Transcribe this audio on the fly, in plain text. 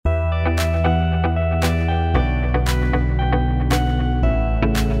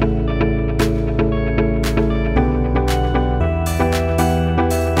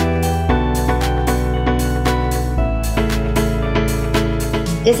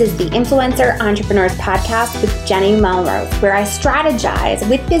This is the Influencer Entrepreneurs Podcast with Jenny Melrose, where I strategize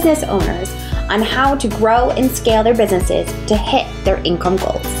with business owners on how to grow and scale their businesses to hit their income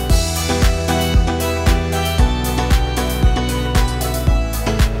goals.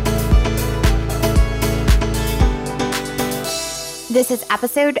 This is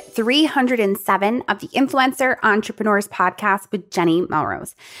episode 307 of the Influencer Entrepreneurs Podcast with Jenny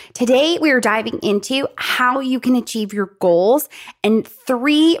Melrose. Today, we are diving into how you can achieve your goals and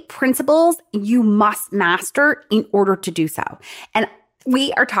 3 principles you must master in order to do so. And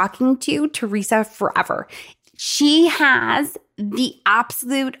we are talking to Teresa Forever. She has the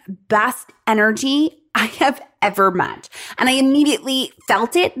absolute best energy I have ever met. And I immediately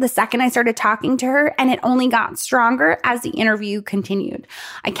felt it the second I started talking to her, and it only got stronger as the interview continued.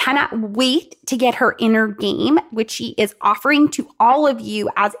 I cannot wait to get her inner game, which she is offering to all of you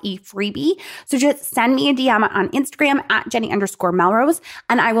as a freebie. So just send me a DM on Instagram at Jenny_Melrose,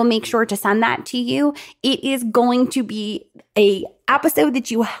 and I will make sure to send that to you. It is going to be a episode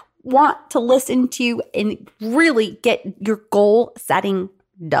that you want to listen to and really get your goal setting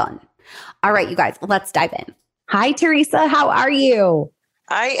done. All right, you guys, let's dive in. Hi, Teresa. How are you?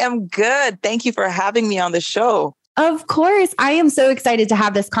 I am good. Thank you for having me on the show. Of course. I am so excited to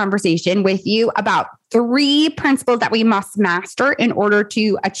have this conversation with you about 3 principles that we must master in order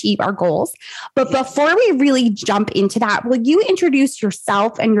to achieve our goals. But before we really jump into that, will you introduce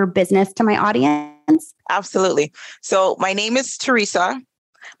yourself and your business to my audience? Absolutely. So my name is Teresa.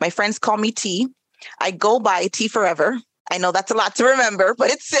 My friends call me T. I go by T Forever. I know that's a lot to remember,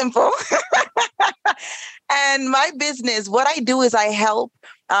 but it's simple. And my business, what I do is I help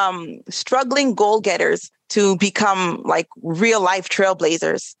struggling goal getters to become like real life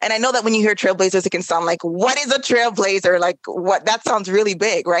trailblazers. And I know that when you hear trailblazers, it can sound like, what is a trailblazer? Like what? That sounds really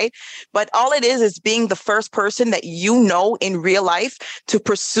big, right? But all it is being the first person that you know in real life to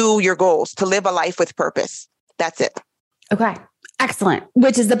pursue your goals, to live a life with purpose. That's it. Okay. Excellent.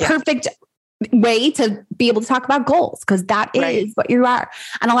 Which is the perfect way to be able to talk about goals, because that is what you are.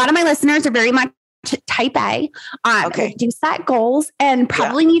 And a lot of my listeners are very much type A. They do set goals and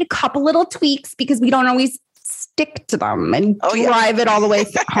probably need a couple little tweaks because we don't always stick to them and drive it all the way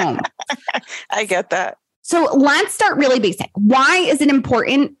home. I get that. So let's start really basic. Why is it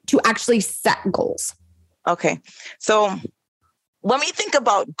important to actually set goals? Okay. So when we think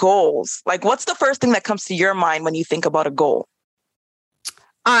about goals, like what's the first thing that comes to your mind when you think about a goal?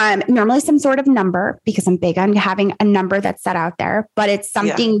 Normally some sort of number, because I'm big on having a number that's set out there, but it's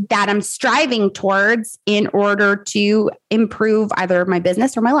something that I'm striving towards in order to improve either my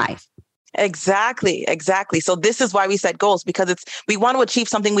business or my life. Exactly. So this is why we set goals, because we want to achieve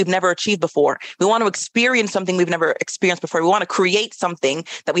something we've never achieved before. We want to experience something we've never experienced before. We want to create something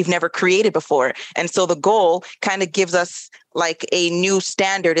that we've never created before. And so the goal kind of gives us like a new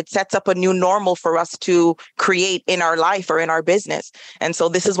standard. It sets up a new normal for us to create in our life or in our business. And so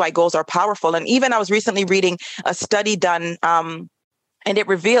this is why goals are powerful. And even I was recently reading a study done, and it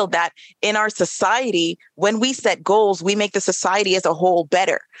revealed that in our society, when we set goals, we make the society as a whole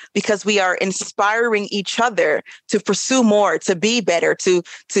better because we are inspiring each other to pursue more, to be better, to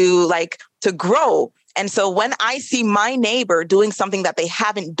grow. And so when I see my neighbor doing something that they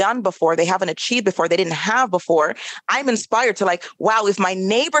haven't done before, they haven't achieved before, they didn't have before, I'm inspired to like, wow, if my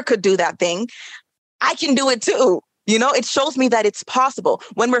neighbor could do that thing, I can do it too. You know, it shows me that it's possible.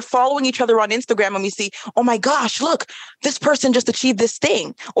 When we're following each other on Instagram and we see, oh my gosh, look, this person just achieved this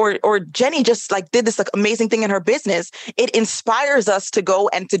thing, or Jenny just like did this like amazing thing in her business. It inspires us to go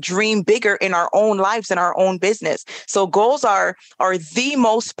and to dream bigger in our own lives and our own business. So goals are the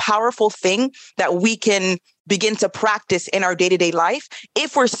most powerful thing that we can begin to practice in our day-to-day life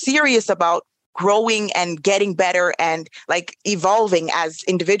if we're serious about growing and getting better and like evolving as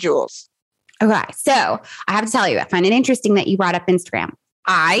individuals. Okay. So I have to tell you, I find it interesting that you brought up Instagram.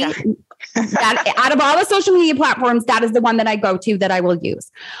 That out of all the social media platforms, that is the one that I go to that I will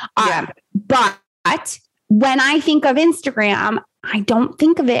use. But when I think of Instagram, I don't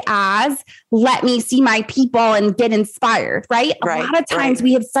think of it as let me see my people and get inspired, right? A lot of times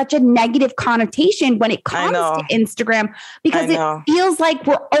we have such a negative connotation when it comes to Instagram because it feels like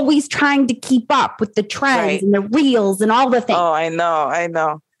we're always trying to keep up with the trends and the reels and all the things. Oh, I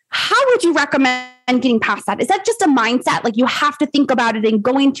know. How would you recommend getting past that? Is that just a mindset? Like you have to think about it and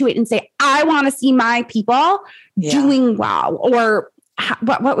go into it and say, I want to see my people doing well. Or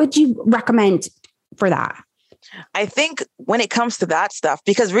what would you recommend for that? I think when it comes to that stuff,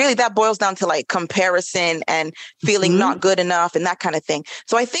 because really that boils down to like comparison and feeling not good enough and that kind of thing.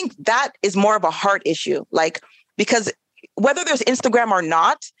 So I think that is more of a heart issue, like, because whether there's Instagram or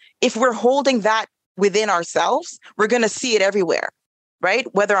not, if we're holding that within ourselves, we're going to see it everywhere. right?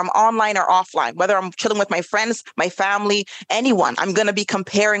 Whether I'm online or offline, whether I'm chilling with my friends, my family, anyone, I'm going to be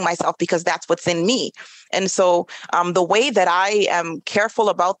comparing myself because that's what's in me. And so the way that I am careful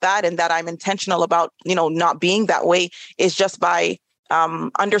about that and that I'm intentional about, not being that way is just by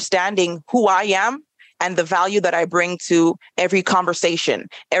understanding who I am and the value that I bring to every conversation,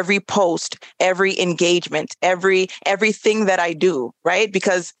 every post, every engagement, everything that I do, right?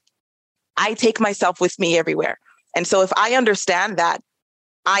 Because I take myself with me everywhere. And so if I understand that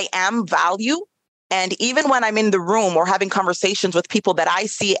I am value, and even when I'm in the room or having conversations with people that I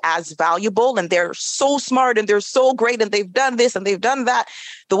see as valuable and they're so smart and they're so great and they've done this and they've done that,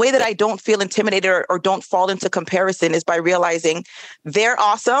 the way that I don't feel intimidated or don't fall into comparison is by realizing they're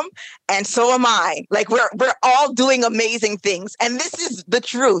awesome and so am I. Like we're all doing amazing things. And this is the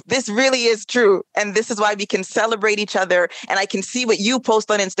truth. This really is true. And this is why we can celebrate each other. And I can see what you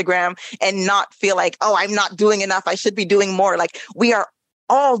post on Instagram and not feel like, oh, I'm not doing enough. I should be doing more. Like we are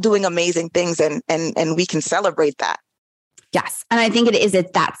all doing amazing things and we can celebrate that. Yes. And I think it's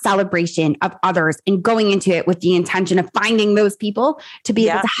that celebration of others and going into it with the intention of finding those people to be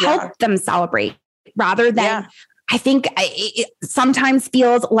able to help them celebrate rather than I think it sometimes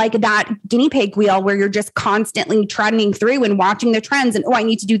feels like that guinea pig wheel where you're just constantly trending through and watching the trends and, I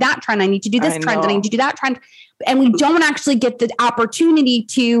need to do that trend. I need to do this trend and I need to do that trend. And we don't actually get the opportunity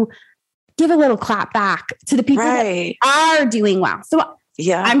to give a little clap back to the people that are doing well. So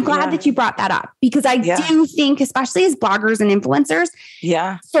I'm glad that you brought that up because I do think, especially as bloggers and influencers,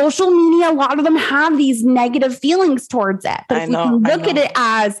 social media, a lot of them have these negative feelings towards it. But if we can look at it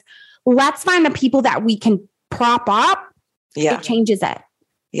as, let's find the people that we can prop up, it changes it.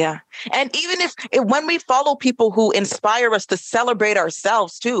 Yeah. And even when we follow people who inspire us to celebrate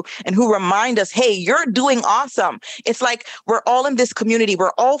ourselves too, and who remind us, hey, you're doing awesome. It's like we're all in this community.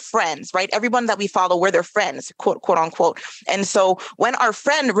 We're all friends, right? Everyone that we follow, we're their friends, quote unquote. And so when our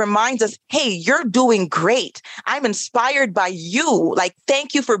friend reminds us, hey, you're doing great. I'm inspired by you. Like,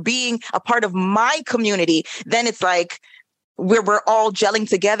 thank you for being a part of my community. Then it's like we're all gelling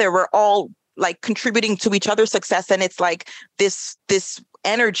together. We're all like contributing to each other's success. And it's like this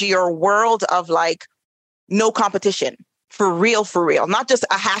energy or world of like no competition for real, not just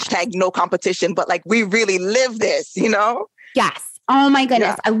a hashtag no competition, but like we really live this, Yes. Oh my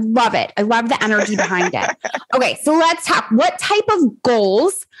goodness. I love it. I love the energy behind it. Okay. So let's talk, what type of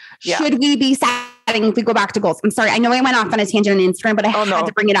goals should we be setting if we go back to goals? I'm sorry. I know I went off on a tangent on Instagram, but I had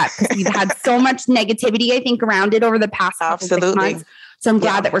to bring it up because we've had so much negativity, I think, around it over the past 6 months. So I'm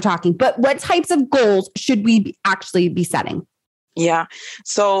glad that we're talking, but what types of goals should we actually be setting? Yeah.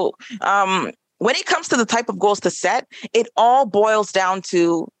 So when it comes to the type of goals to set, it all boils down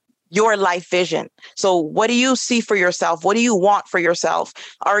to your life vision. So what do you see for yourself? What do you want for yourself?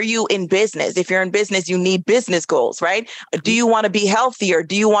 Are you in business? If you're in business, you need business goals, right? Do you want to be healthier?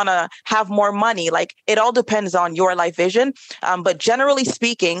 Do you want to have more money? Like it all depends on your life vision. But generally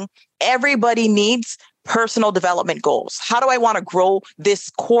speaking, everybody needs personal development goals. How do I want to grow this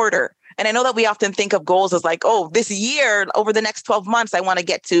quarter? And I know that we often think of goals as like, oh, this year, over the next 12 months, I want to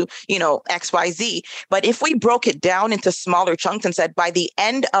get to, X, Y, Z. But if we broke it down into smaller chunks and said, by the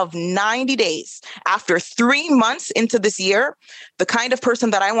end of 90 days, after 3 months into this year, the kind of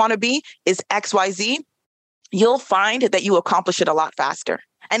person that I want to be is X, Y, Z, you'll find that you accomplish it a lot faster.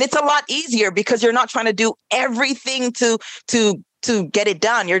 And it's a lot easier because you're not trying to do everything to get it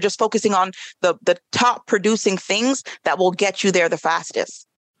done. You're just focusing on the top producing things that will get you there the fastest.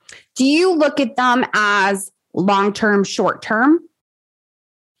 Do you look at them as long-term, short-term?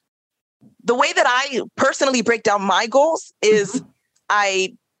 The way that I personally break down my goals is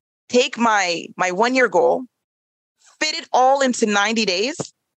I take my 1 year goal, fit it all into 90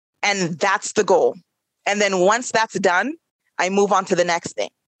 days, and that's the goal. And then once that's done, I move on to the next thing.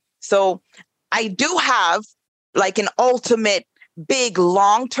 So I do have like an ultimate big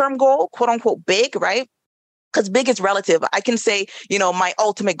long-term goal, quote unquote big, right? Because big is relative. I can say, my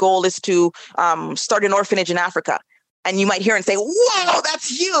ultimate goal is to start an orphanage in Africa. And you might hear and say, whoa, that's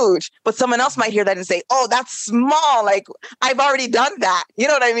huge. But someone else might hear that and say, oh, that's small. Like I've already done that. You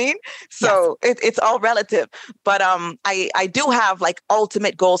know what I mean? So it's all relative. But I do have like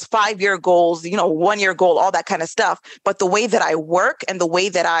ultimate goals, 5-year goals, 1 year goal, all that kind of stuff. But the way that I work and the way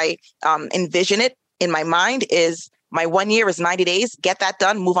that I envision it in my mind is my 1 year is 90 days, get that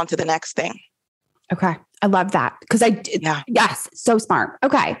done, move on to the next thing. Okay. I love that because yes, so smart.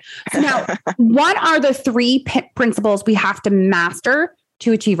 Okay. So now what are the 3 principles we have to master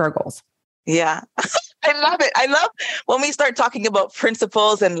to achieve our goals? Yeah. I love it. I love when we start talking about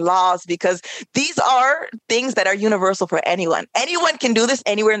principles and laws because these are things that are universal for anyone. Anyone can do this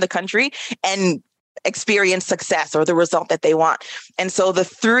anywhere in the country. And experience success or the result that they want. And so the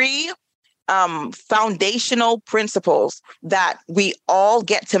three foundational principles that we all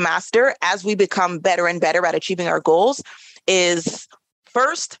get to master as we become better and better at achieving our goals is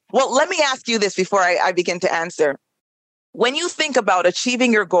first, well, let me ask you this before I begin to answer. When you think about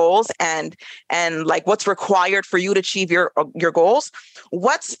achieving your goals and like what's required for you to achieve your goals,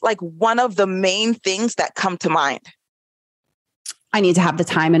 what's like one of the main things that come to mind? I need to have the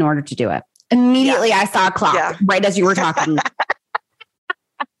time in order to do it. Immediately, I saw a clock right as you were talking.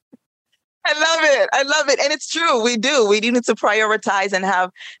 I love it. And it's true. We do. We need to prioritize and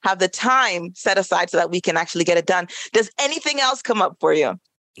have the time set aside so that we can actually get it done. Does anything else come up for you?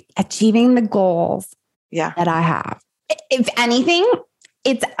 Achieving the goals that I have. If anything,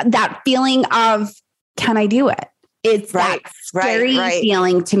 it's that feeling of, can I do it? It's that scary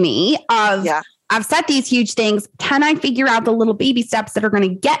feeling to me of, I've set these huge things. Can I figure out the little baby steps that are going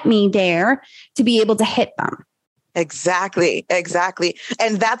to get me there to be able to hit them? Exactly.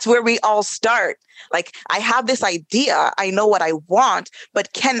 And that's where we all start. Like, I have this idea. I know what I want,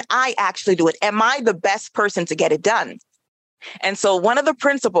 but can I actually do it? Am I the best person to get it done? And so one of the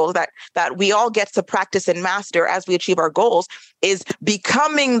principles that we all get to practice and master as we achieve our goals is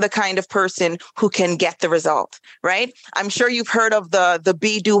becoming the kind of person who can get the result, right? I'm sure you've heard of the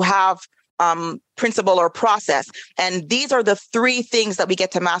be, do, have principle or process. And these are the three things that we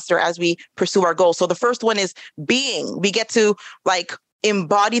get to master as we pursue our goals. So the first one is being. We get to like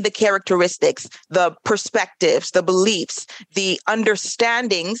embody the characteristics, the perspectives, the beliefs, the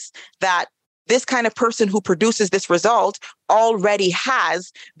understandings that this kind of person who produces this result already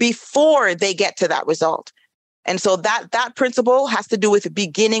has before they get to that result. And so that principle has to do with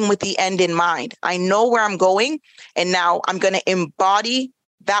beginning with the end in mind. I know where I'm going, and now I'm going to embody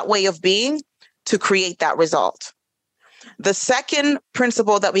that way of being to create that result. The second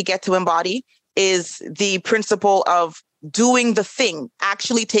principle that we get to embody is the principle of doing the thing,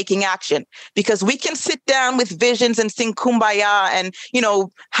 actually taking action, because we can sit down with visions and sing kumbaya and,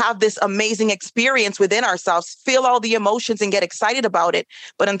 have this amazing experience within ourselves, feel all the emotions and get excited about it.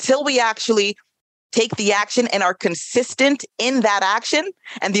 But until we actually take the action and are consistent in that action,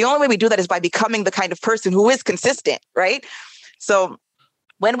 and the only way we do that is by becoming the kind of person who is consistent, right? So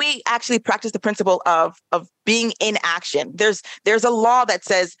when we actually practice the principle of being in action, there's a law that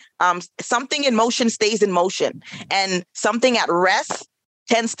says something in motion stays in motion, and something at rest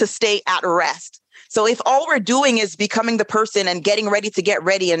tends to stay at rest. So if all we're doing is becoming the person and getting ready to get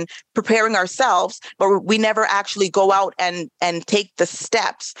ready and preparing ourselves, but we never actually go out and take the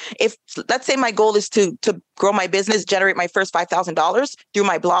steps. If, let's say, my goal is to grow my business, generate my first $5,000 through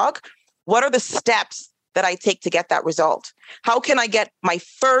my blog, what are the steps that I take to get that result? How can I get my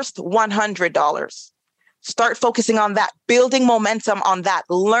first $100? Start focusing on that, building momentum on that,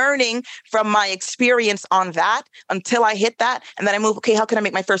 learning from my experience on that until I hit that. And then I move, okay, how can I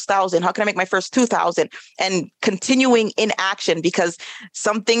make my first 1,000? How can I make my first 2,000? And continuing in action, because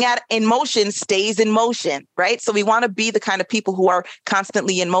something in motion stays in motion, right? So we want to be the kind of people who are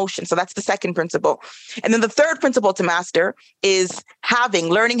constantly in motion. So that's the second principle. And then the third principle to master is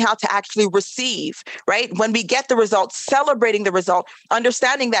learning how to actually receive, right? When we get the result, celebrating the result,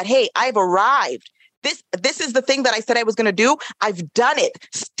 understanding that, hey, I've arrived. This is the thing that I said I was going to do. I've done it.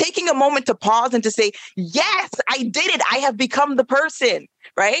 Taking a moment to pause and to say, yes, I did it. I have become the person,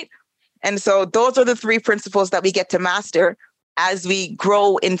 right? And so those are the three principles that we get to master as we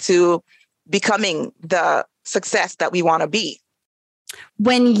grow into becoming the success that we want to be.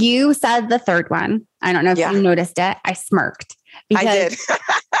 When you said the third one, I don't know if you noticed it, I smirked. Because I did.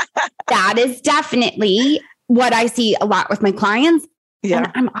 That is definitely what I see a lot with my clients. Yeah.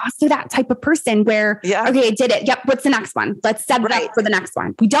 And I'm also that type of person where, okay, I did it. Yep. What's the next one? Let's set it up for the next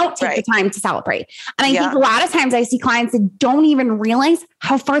one. We don't take the time to celebrate. And I think a lot of times I see clients that don't even realize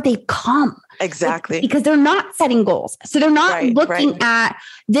how far they've come. Exactly. Because they're not setting goals. So they're not looking at,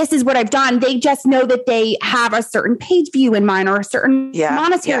 this is what I've done. They just know that they have a certain page view in mind or a certain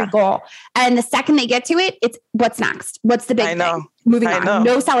monetary goal. And the second they get to it, it's what's next? What's the big thing? Moving on.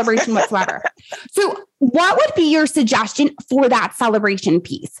 No celebration whatsoever. So what would be your suggestion for that celebration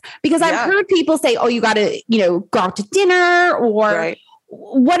piece? Because I've heard people say, oh, you got to, go out to dinner, or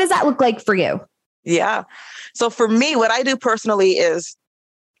what does that look like for you? Yeah. So for me, what I do personally is,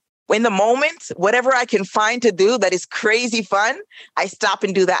 in the moment, whatever I can find to do that is crazy fun, I stop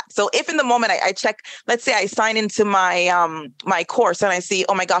and do that. So if in the moment I check, let's say I sign into my my course and I see,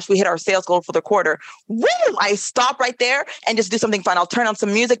 oh my gosh, we hit our sales goal for the quarter. Woo! I stop right there and just do something fun. I'll turn on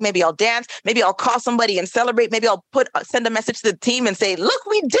some music. Maybe I'll dance. Maybe I'll call somebody and celebrate. Maybe I'll send a message to the team and say, look,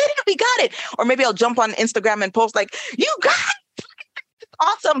 we did it. We got it. Or maybe I'll jump on Instagram and post like, you got it.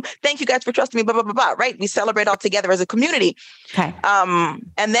 awesome. Thank you guys for trusting me, blah, blah, blah, blah, right? We celebrate all together as a community. Okay.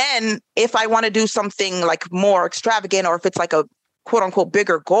 And then if I want to do something like more extravagant, or if it's like a quote unquote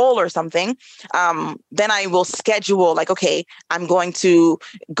bigger goal or something, then I will schedule like, okay, I'm going to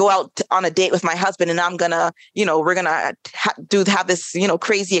go out on a date with my husband, and I'm gonna, we're gonna have this,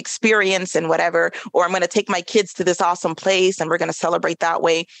 crazy experience and whatever, or I'm gonna take my kids to this awesome place and we're gonna celebrate that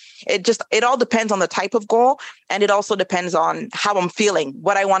way. It all depends on the type of goal, and it also depends on how I'm feeling,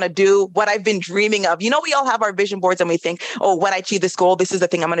 what I want to do, what I've been dreaming of. We all have our vision boards and we think, oh, when I achieve this goal, this is the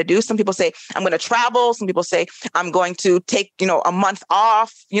thing I'm going to do. Some people say I'm going to travel. Some people say I'm going to take, a month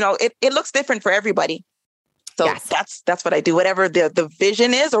off. It looks different for everybody. So yes. that's what I do. Whatever the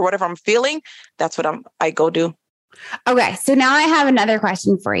vision is or whatever I'm feeling, that's what I go do. Okay. So now I have another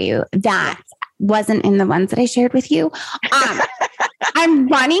question for you that wasn't in the ones that I shared with you. I'm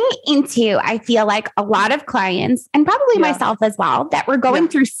running into, I feel like, a lot of clients, and probably myself as well, that we're going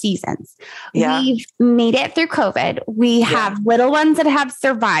through seasons. Yeah. We've made it through COVID. We have little ones that have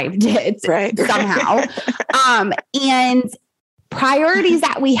survived it somehow. And priorities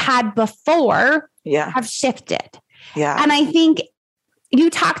that we had before have shifted. Yeah. And I think you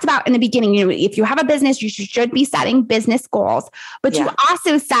talked about in the beginning, if you have a business, you should be setting business goals, but you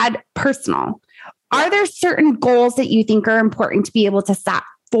also said personal. Are there certain goals that you think are important to be able to set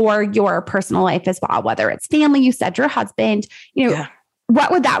for your personal life as well? Whether it's family, you said your husband, what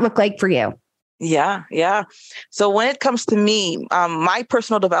would that look like for you? Yeah. So when it comes to me, my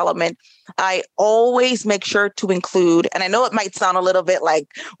personal development, I always make sure to include, and I know it might sound a little bit like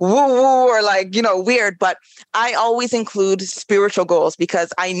woo-woo or like, weird, but I always include spiritual goals,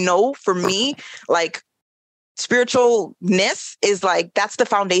 because I know for me, like, spiritualness is like, that's the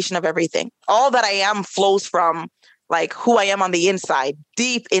foundation of everything. All that I am flows from like who I am on the inside,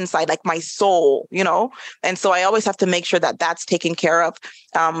 deep inside, like my soul, And so I always have to make sure that that's taken care of.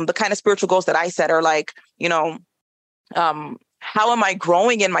 The kind of spiritual goals that I set are like, how am I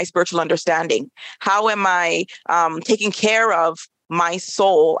growing in my spiritual understanding? How am I taking care of my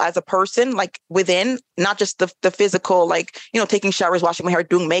soul as a person, like within, not just the physical, like, taking showers, washing my hair,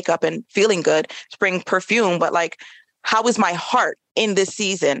 doing makeup and feeling good, spraying perfume, but like, how is my heart in this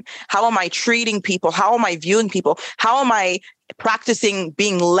season? How am I treating people? How am I viewing people? How am I practicing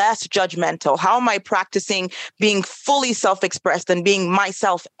being less judgmental? How am I practicing being fully self-expressed and being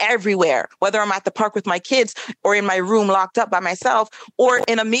myself everywhere, whether I'm at the park with my kids or in my room locked up by myself or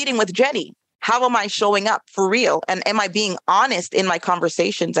in a meeting with Jenny? How am I showing up for real? And am I being honest in my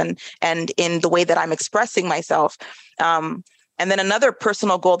conversations and in the way that I'm expressing myself? And then another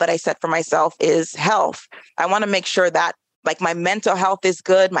personal goal that I set for myself is health. I want to make sure that like my mental health is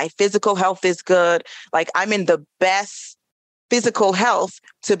good, my physical health is good. Like I'm in the best physical health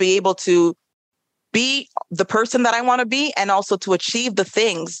to be able to be the person that I want to be, and also to achieve the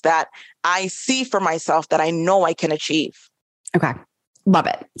things that I see for myself that I know I can achieve. Okay. Love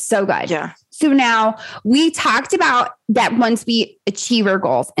it. So good. Yeah. So now we talked about that once we achieve our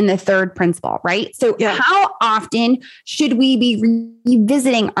goals in the third principle, right? So how often should we be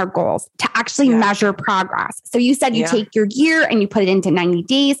revisiting our goals to actually measure progress? So you said you take your year and you put it into 90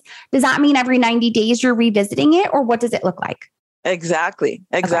 days. Does that mean every 90 days you're revisiting it, or what does it look like? Exactly.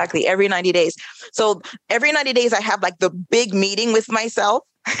 Okay. Every 90 days. So every 90 days I have like the big meeting with myself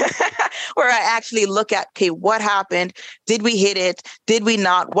where I actually look at, okay, what happened? Did we hit it? Did we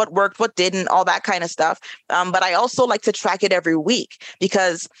not? What worked? What didn't? All that kind of stuff. But I also like to track it every week,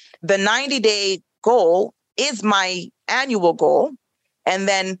 because the 90-day goal is my annual goal. And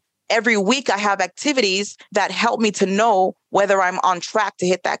then every week I have activities that help me to know whether I'm on track to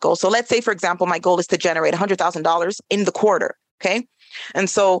hit that goal. So let's say, for example, my goal is to generate $100,000 in the quarter. Okay. And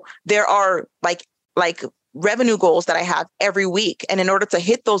so there are like revenue goals that I have every week. And in order to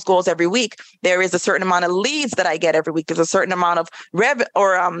hit those goals every week, there is a certain amount of leads that I get every week. There's a certain amount of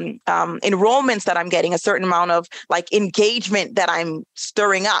enrollments that I'm getting, a certain amount of like engagement that I'm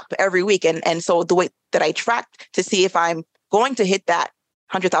stirring up every week. And so the way that I track to see if I'm going to hit that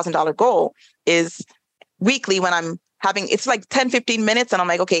 $100,000 goal is weekly, when I'm having, it's like 10, 15 minutes. And I'm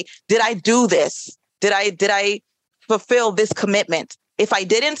like, okay, did I do this? Did I fulfill this commitment? If I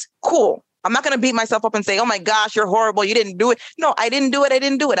didn't, cool. I'm not going to beat myself up and say, oh my gosh, you're horrible. You didn't do it. No, I didn't do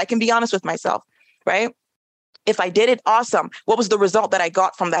it. I can be honest with myself, right? If I did it, awesome. What was the result that I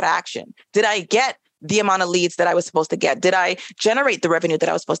got from that action? Did I get the amount of leads that I was supposed to get? Did I generate the revenue that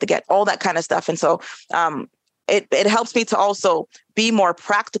I was supposed to get? All that kind of stuff. And so it helps me to also be more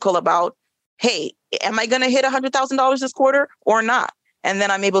practical about, hey, am I going to hit $100,000 this quarter or not? And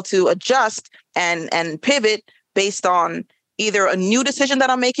then I'm able to adjust and pivot based on, either a new decision that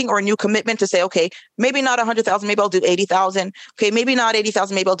I'm making or a new commitment to say, okay, maybe not 100,000, maybe I'll do 80,000. Okay, maybe not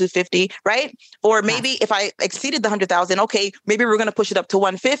 80,000, maybe I'll do 50, right? Or maybe if I exceeded the 100,000, okay, maybe we're going to push it up to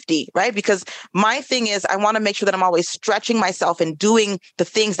 150, right? Because my thing is I want to make sure that I'm always stretching myself and doing the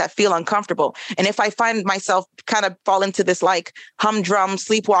things that feel uncomfortable. And if I find myself kind of fall into this like humdrum,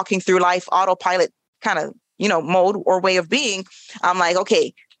 sleepwalking through life, autopilot kind of, mode or way of being, I'm like,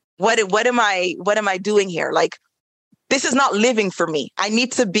 okay, what am I doing here? Like, this is not living for me. I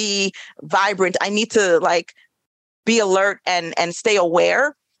need to be vibrant. I need to like be alert and stay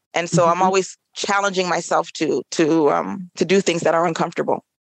aware. And so I'm always challenging myself to do things that are uncomfortable.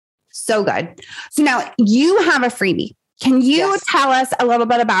 So good. So now you have a freebie. Can you tell us a little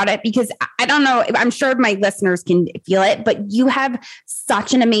bit about it? Because I don't know, I'm sure my listeners can feel it, but you have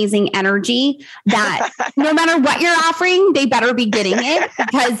such an amazing energy that no matter what you're offering, they better be getting it,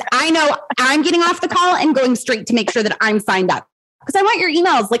 because I know I'm getting off the call and going straight to make sure that I'm signed up, because I want your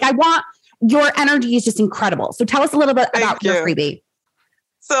emails. Like, I want your energy is just incredible. So tell us a little bit about your freebie.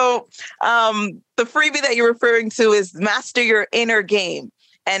 So the freebie that you're referring to is Master Your Inner Game.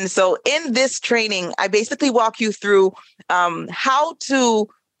 And so in this training, I basically walk you through how to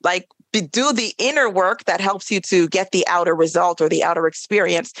do the inner work that helps you to get the outer result or the outer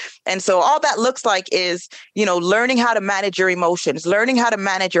experience. And so all that looks like is, learning how to manage your emotions, learning how to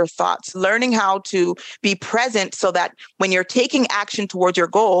manage your thoughts, learning how to be present so that when you're taking action towards your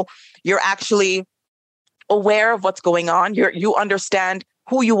goal, you're actually aware of what's going on. You understand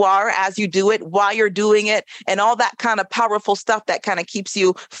who you are as you do it, why you're doing it, and all that kind of powerful stuff that kind of keeps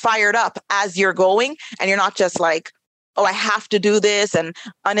you fired up as you're going. And you're not just like, oh, I have to do this and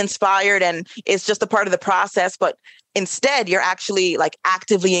uninspired and it's just a part of the process. But instead, you're actually like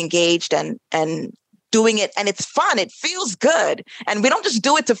actively engaged and doing it. And it's fun. It feels good. And we don't just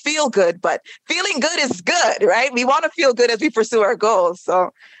do it to feel good, but feeling good is good, right? We want to feel good as we pursue our goals.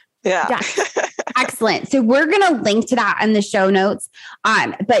 So yeah. Excellent. So we're going to link to that in the show notes.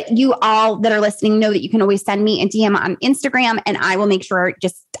 But you all that are listening know that you can always send me a DM on Instagram, and I will make sure,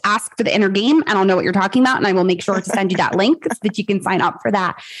 just ask for the Inner Game and I'll know what you're talking about. And I will make sure to send you that link so that you can sign up for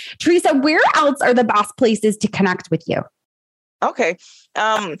that. Teresa, where else are the best places to connect with you? Okay.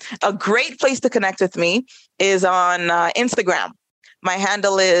 A great place to connect with me is on Instagram. My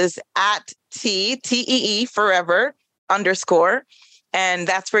handle is @TEE forever _ and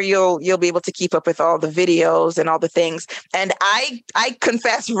that's where you'll be able to keep up with all the videos and all the things. And I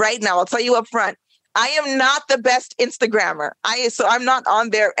confess right now, I'll tell you up front, I am not the best Instagrammer. So I'm not on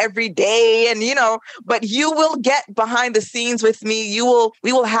there every day, and but you will get behind the scenes with me.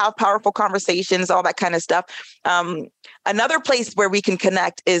 We will have powerful conversations, all that kind of stuff. Another place where we can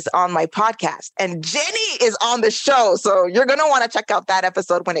connect is on my podcast, and Jenny is on the show. So you're going to want to check out that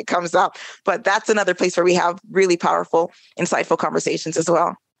episode when it comes up. But that's another place where we have really powerful, insightful conversations as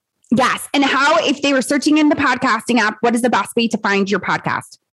well. Yes. And if they were searching in the podcasting app, what is the best way to find your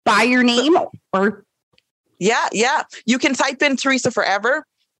podcast? By your name or? Yeah. You can type in Teresa Forever,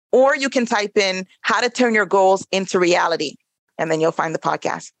 or you can type in how to turn your goals into reality, and then you'll find the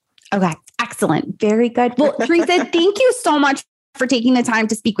podcast. Okay. Excellent. Very good. Well, Teresa, thank you so much for taking the time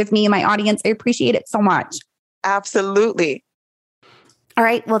to speak with me and my audience. I appreciate it so much. Absolutely. All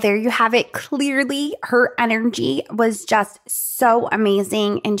right. Well, there you have it. Clearly, her energy was just so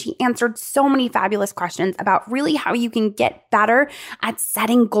amazing. And she answered so many fabulous questions about really how you can get better at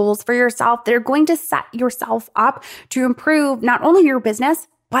setting goals for yourself that are going to set yourself up to improve not only your business,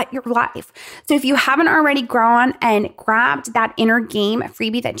 but your life. So if you haven't already gone and grabbed that Inner Game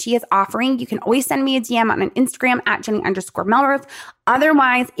freebie that she is offering, you can always send me a DM on an Instagram @Jenny_Melrose.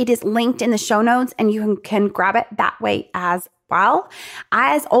 Otherwise, it is linked in the show notes and you can grab it that way as well.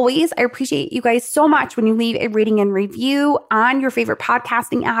 As always, I appreciate you guys so much when you leave a rating and review on your favorite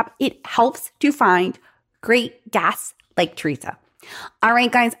podcasting app. It helps to find great guests like Teresa. All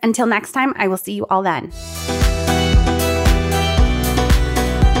right, guys, until next time, I will see you all then.